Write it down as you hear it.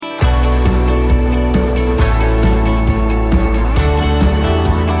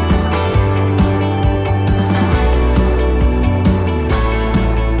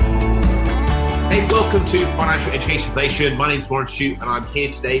Financial Education Foundation. My name's Warren Shute, and I'm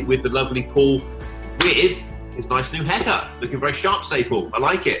here today with the lovely Paul with his nice new haircut. Looking very sharp today, Paul. I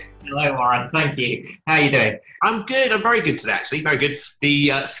like it. Hello, Warren. Thank you. How are you doing? I'm good. I'm very good today, actually. Very good.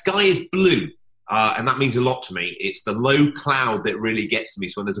 The sky is blue, and that means a lot to me. It's the low cloud that really gets to me.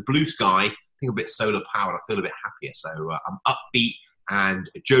 So when there's a blue sky, I think a bit solar powered, I feel a bit happier. So I'm upbeat and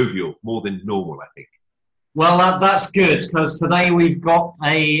jovial, more than normal, I think. Well, that's good, because today we've got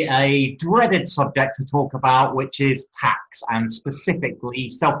a dreaded subject to talk about, which is tax, and specifically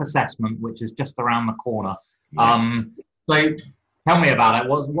self-assessment, which is just around the corner. Yeah. So tell me about it.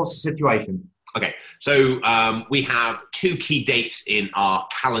 What's the situation? Okay, so we have two key dates in our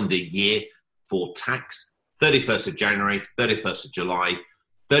calendar year for tax: 31st of January, 31st of July.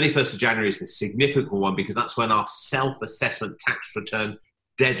 31st of January is a significant one because that's when our self-assessment tax return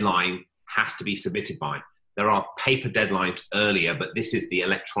deadline has to be submitted by. There are paper deadlines earlier, but this is the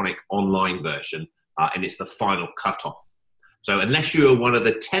electronic online version, and it's the final cutoff. So unless you are one of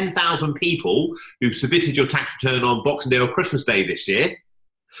the 10,000 people who submitted your tax return on Boxing Day or Christmas Day this year,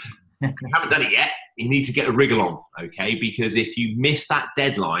 you haven't done it yet, you need to get a wriggle on, okay? Because if you miss that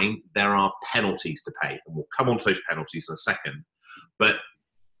deadline, there are penalties to pay, and we'll come on to those penalties in a second. But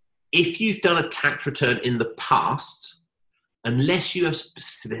if you've done a tax return in the past, unless you have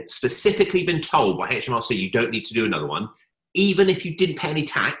specifically been told by HMRC you don't need to do another one, even if you didn't pay any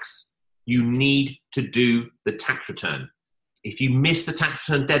tax, you need to do the tax return. If you miss the tax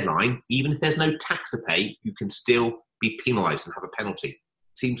return deadline, even if there's no tax to pay, you can still be penalised and have a penalty.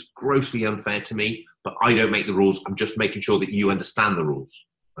 Seems grossly unfair to me, but I don't make the rules. I'm just making sure that you understand the rules,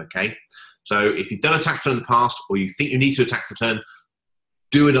 okay? So if you've done a tax return in the past, or you think you need to do a tax return,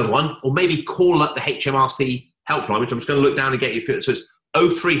 do another one, or maybe call up the HMRC helpline, which I'm just going to look down and get you. So it's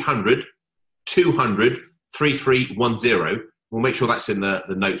 0300 200 3310. We'll make sure that's in the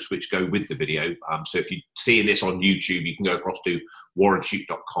notes which go with the video. So if you're seeing this on YouTube, you can go across to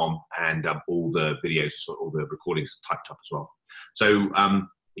warrenshute.com, and all the videos, all the recordings are typed up as well. So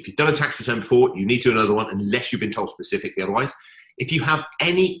if you've done a tax return before, you need to do another one unless you've been told specifically otherwise. If you have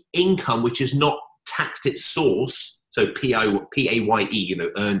any income which is not taxed at source, so P-A-Y-E,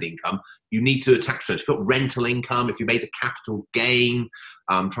 earned income, you need to do a tax return. If you've got rental income, if you made a capital gain,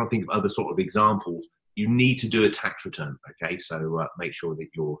 I'm trying to think of other sort of examples, you need to do a tax return, okay? So make sure that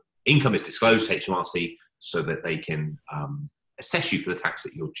your income is disclosed to HMRC so that they can assess you for the tax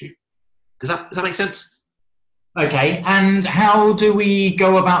that you're due. Does that make sense? Okay, and how do we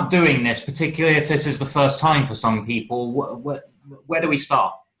go about doing this, particularly if this is the first time for some people? Where do we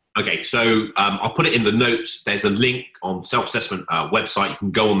start? Okay, so I'll put it in the notes. There's a link on self-assessment website. You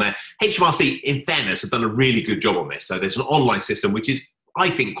can go on there. HMRC, in fairness, have done a really good job on this. So there's an online system, which is, I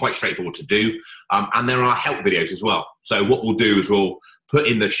think, quite straightforward to do. And there are help videos as well. So what we'll do is we'll put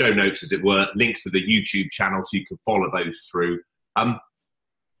in the show notes, as it were, links to the YouTube channel so you can follow those through.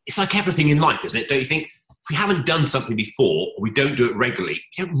 It's like everything in life, isn't it? Don't you think? If we haven't done something before, or we don't do it regularly,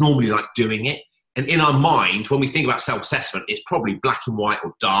 we don't normally like doing it. And in our mind, when we think about self-assessment, it's probably black and white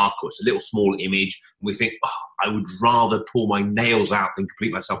or dark, or it's a little small image. And we think, I would rather pull my nails out than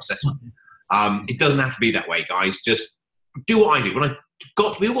complete my self-assessment. It doesn't have to be that way, guys. Just do what I do.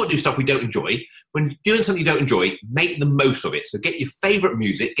 We all got to do stuff we don't enjoy. When you're doing something you don't enjoy, make the most of it. So get your favourite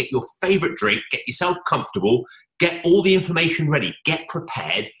music, get your favourite drink, get yourself comfortable, get all the information ready, get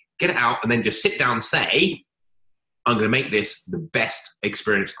prepared, get it out, and then just sit down and say, I'm going to make this the best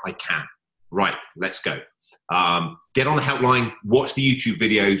experience I can. Right, let's go. Get on the helpline, watch the YouTube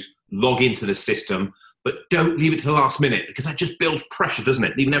videos, log into the system, but don't leave it to the last minute, because that just builds pressure, doesn't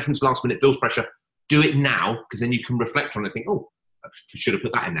it? Leaving everything to the last minute builds pressure. Do it now, because then you can reflect on it and think, I should have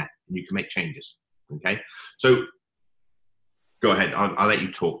put that in there, and you can make changes. Okay? So go ahead. I'll let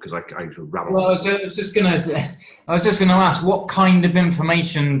you talk, because I rabble. Well, I was just going to ask, what kind of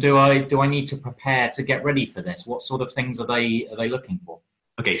information do I need to prepare to get ready for this? What sort of things are they looking for?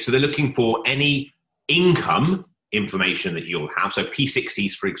 Okay, so they're looking for any income information that you'll have. So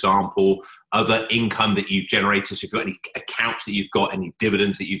P60s, for example, other income that you've generated. So if you've got any accounts that you've got, any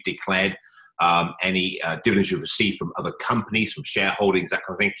dividends that you've declared, any dividends you've received from other companies, from shareholdings, that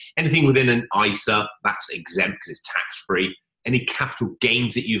kind of thing. Anything within an ISA, that's exempt because it's tax-free. Any capital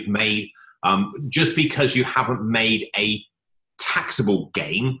gains that you've made, just because you haven't made a taxable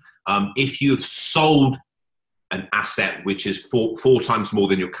gain, if you've sold an asset which is four times more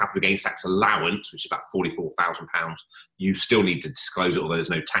than your capital gains tax allowance, which is about £44,000, you still need to disclose it, although there's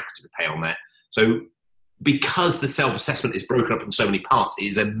no tax to pay on that. So because the self-assessment is broken up in so many parts, it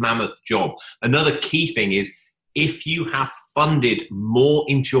is a mammoth job. Another key thing is, if you have funded more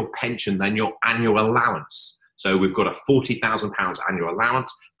into your pension than your annual allowance, So we've got a £40,000 annual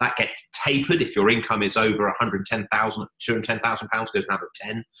allowance. That gets tapered if your income is over £110,000, £210,000, goes down to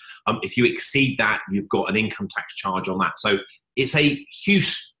 10. If you exceed that, you've got an income tax charge on that. So it's a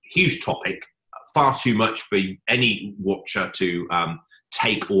huge topic, far too much for any watcher to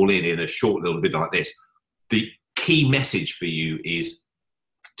take all in a short little video like this. The key message for you is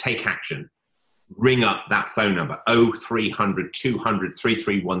take action. Ring up that phone number, 0300 200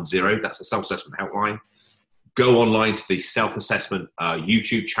 3310. That's the self-assessment helpline. Go online to the self-assessment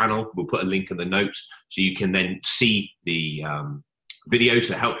YouTube channel. We'll put a link in the notes so you can then see the videos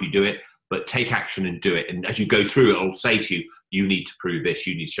to help you do it. But take action and do it. And as you go through it, it'll say to you, you need to prove this,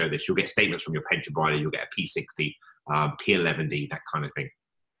 you need to show this. You'll get statements from your pension provider, you'll get a P60, P11D, that kind of thing.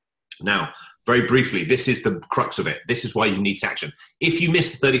 Now, very briefly, this is the crux of it. This is why you need to action. If you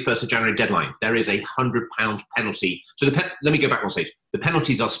miss the 31st of January deadline, there is a £100 penalty. So let me go back one stage. The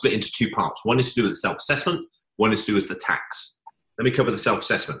penalties are split into two parts. One is to do with the self-assessment, one is to do with the tax. Let me cover the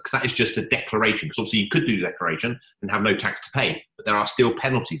self-assessment, because that is just a declaration. Because obviously you could do the declaration and have no tax to pay, but there are still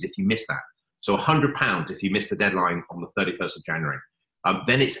penalties if you miss that. So £100 if you miss the deadline on the 31st of January.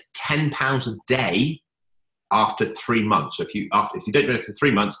 Then it's £10 a day after 3 months. So if you don't do it for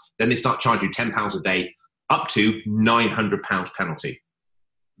 3 months, then they start charging you £10 a day, up to £900 penalty.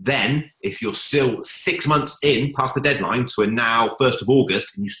 Then, if you're still 6 months in past the deadline, so we're now 1st of August,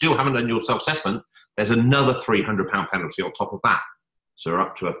 and you still haven't done your self-assessment, there's another £300 penalty on top of that. So we're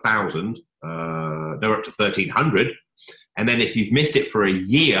up to 1,000. They're up to 1,300. And then if you've missed it for a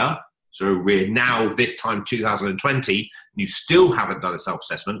year, so we're now this time 2020, and you still haven't done a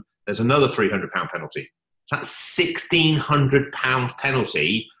self-assessment, there's another £300 penalty. That's £1,600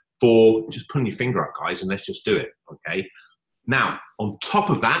 penalty for just putting your finger up, guys, and let's just do it, okay? Now, on top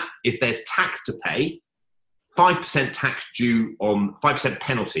of that, if there's tax to pay, 5% tax due on 5%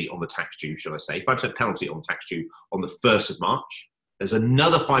 penalty on the tax due, shall I say? 5% penalty on the tax due on the 1st of March. There's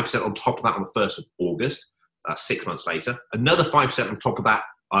another 5% on top of that on the 1st of August. That's 6 months later. Another 5% on top of that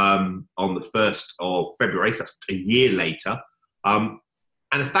on the 1st of February. So that's a year later. And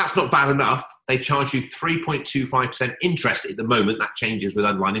if that's not bad enough, they charge you 3.25% interest at the moment. That changes with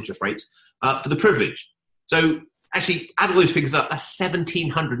underlying interest rates for the privilege. So actually, add all those figures up. That's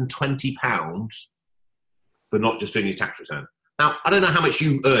 £1,720 for not just doing your tax return. Now, I don't know how much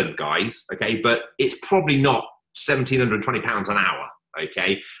you earn, guys, okay, but it's probably not £1,720 an hour,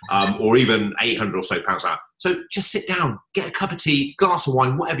 okay, or even 800 or so pounds an hour. So just sit down, get a cup of tea, glass of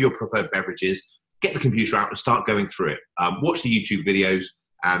wine, whatever your preferred beverage is, get the computer out and start going through it. Watch the YouTube videos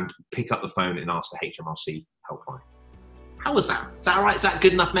and pick up the phone and ask the HMRC helpline. How was that? Is that all right? Is that a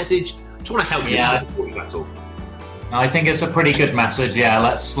good enough message? I just want to help you. Yeah. That's all. I think it's a pretty good message. Yeah,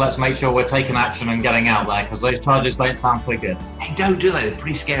 let's make sure we're taking action and getting out there, because those charges don't sound so good. They don't, do they? They're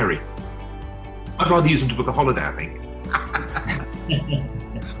pretty scary. I'd rather use them to book a holiday, I think.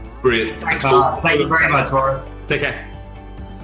 Brilliant. Thanks, Thank you very much, Warren. Take care.